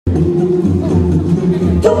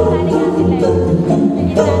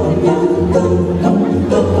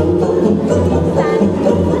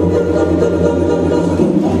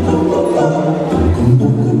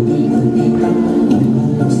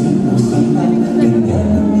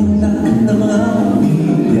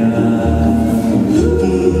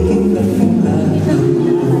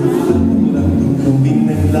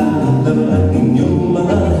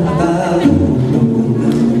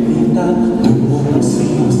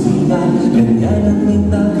Ganyan ang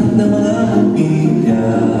minta ng mga pamilya.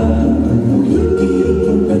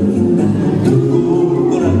 Kikimpan-kinta,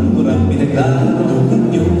 kurang-kurang pinaglalaro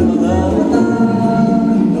inyong mga mata.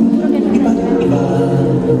 Iba-iba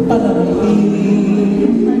palang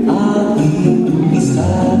piling aking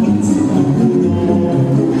isagin sa mundo.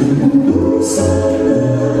 Sana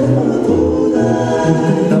mga tulad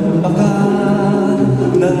tampakan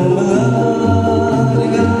ng mga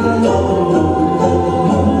regalo.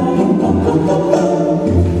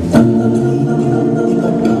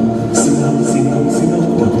 Sino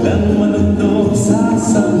huwag lang manundok sa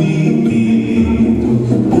sabihin.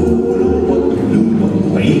 Lupot,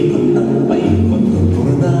 paikot ng paikot,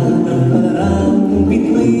 kurna ng palarang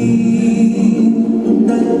bituin.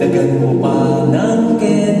 Dagdagan mo pa ng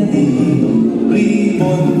candy,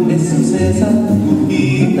 ribbon, esuses at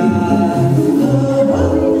gupita.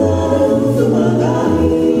 Habang lang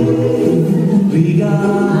tumagain,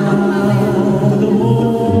 regalo mo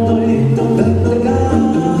itong dagdagan.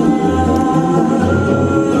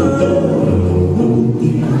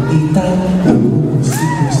 Tita,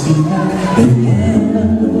 sino-sino, ganyan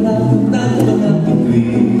ang ulat ng mga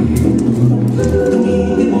pingwin.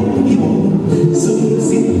 Tumitimong-timong,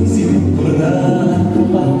 sumisit-sit, kuranahan ko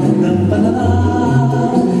pa ng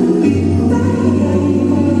palaan. Pitay-ay,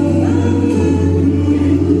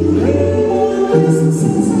 rebon,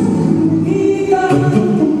 sasasita,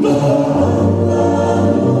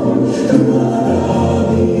 balang,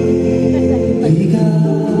 tumarami,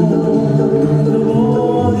 regalo mo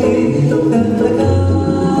itong dagdagan.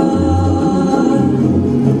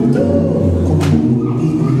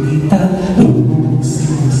 Tita,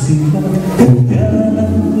 sino-sino, ganyan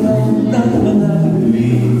ang ulat ng mga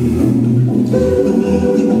pingwin.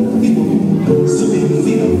 Tumitimong-timong,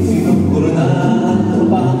 sumisit-sit, kuranahan ko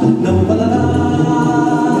pa ng palaan.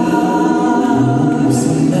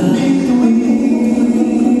 Sana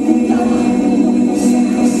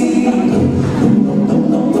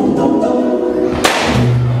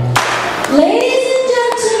Ladies and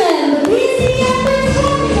gentlemen, the PCM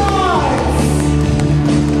performers!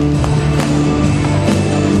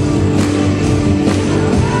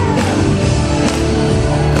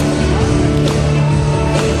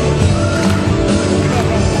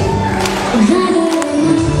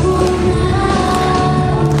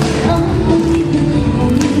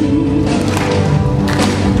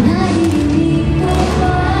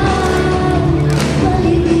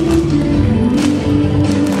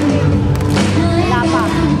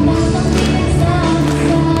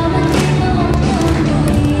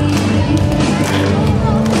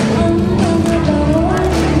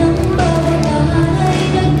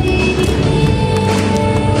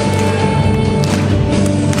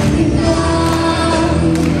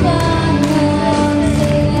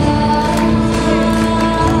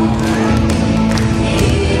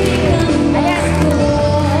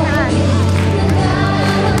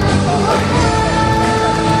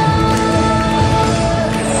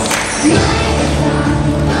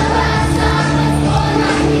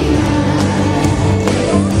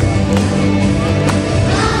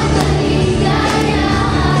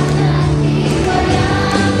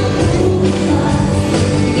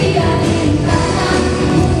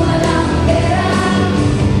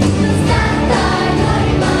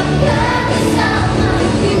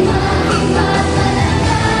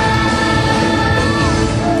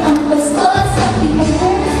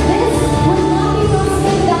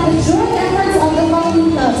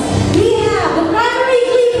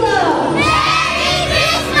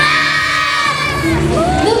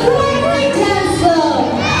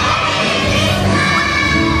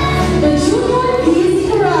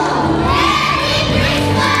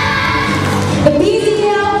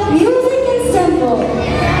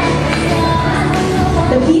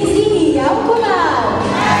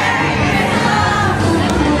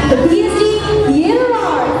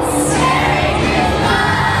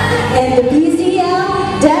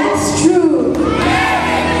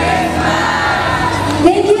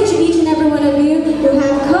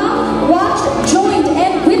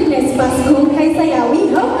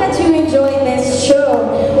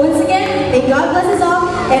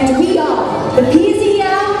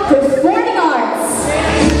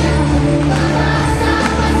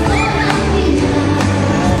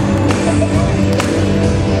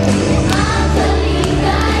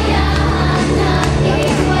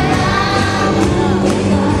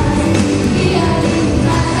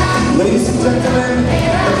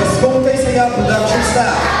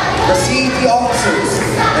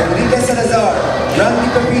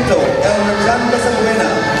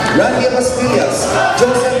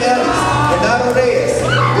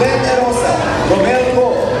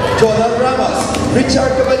 Donald Ramos,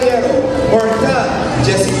 Richard Caballero, Morgan,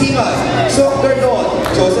 Jesse Timan, Sok Gardon,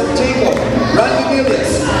 Joseph Jacob, Randy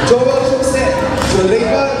Milias, Joel Jose, Julay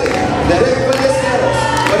Valde, Derek Ballesteros,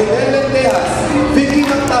 Maribel Lentejas, Vicky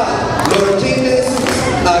Mactan, Laura Jane De Jesus,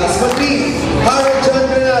 Aris Magrini, Harold John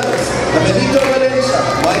Granados, Amelito Valencia,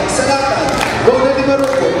 Mike Salatan, Rona Di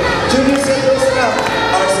Maruco, Julius Santos Salam,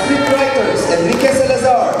 our scriptwriters, Enrique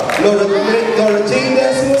Salazar, Laura Jane De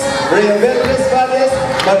Jesus, Rhea Beltres Valles,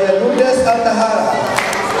 Maria Lourdes Altahara.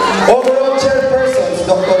 Overall chairpersons,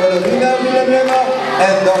 Dr. Olivina Villanueva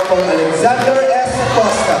and Dr. Alexander S.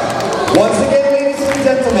 Acosta. Once again, ladies and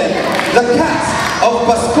gentlemen, the cast of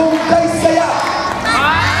Paskong Kaysaya.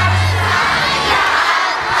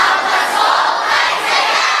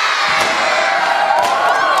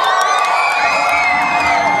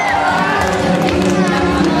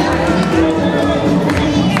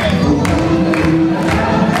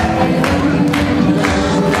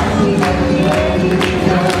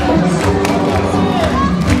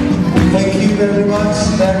 Very much,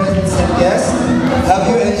 parents and guests. Have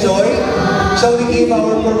you enjoyed? Shall we give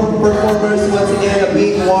our performers once again a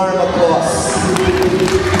big warm applause?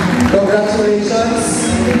 Congratulations,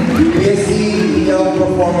 BSc of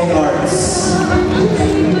Performing Arts.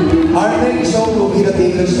 Our next show will be the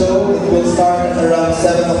theater show. It will start at around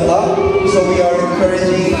 7 o'clock. So we are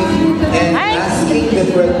encouraging and asking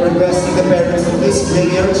that we're requesting the parents to please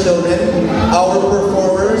bring your children. Our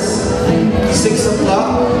performers, 6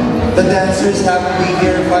 o'clock. The dancers have to be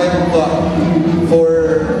here 5 o'clock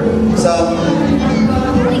for some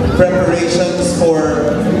preparations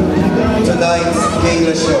for tonight's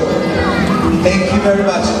gala show. Thank you very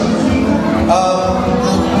much.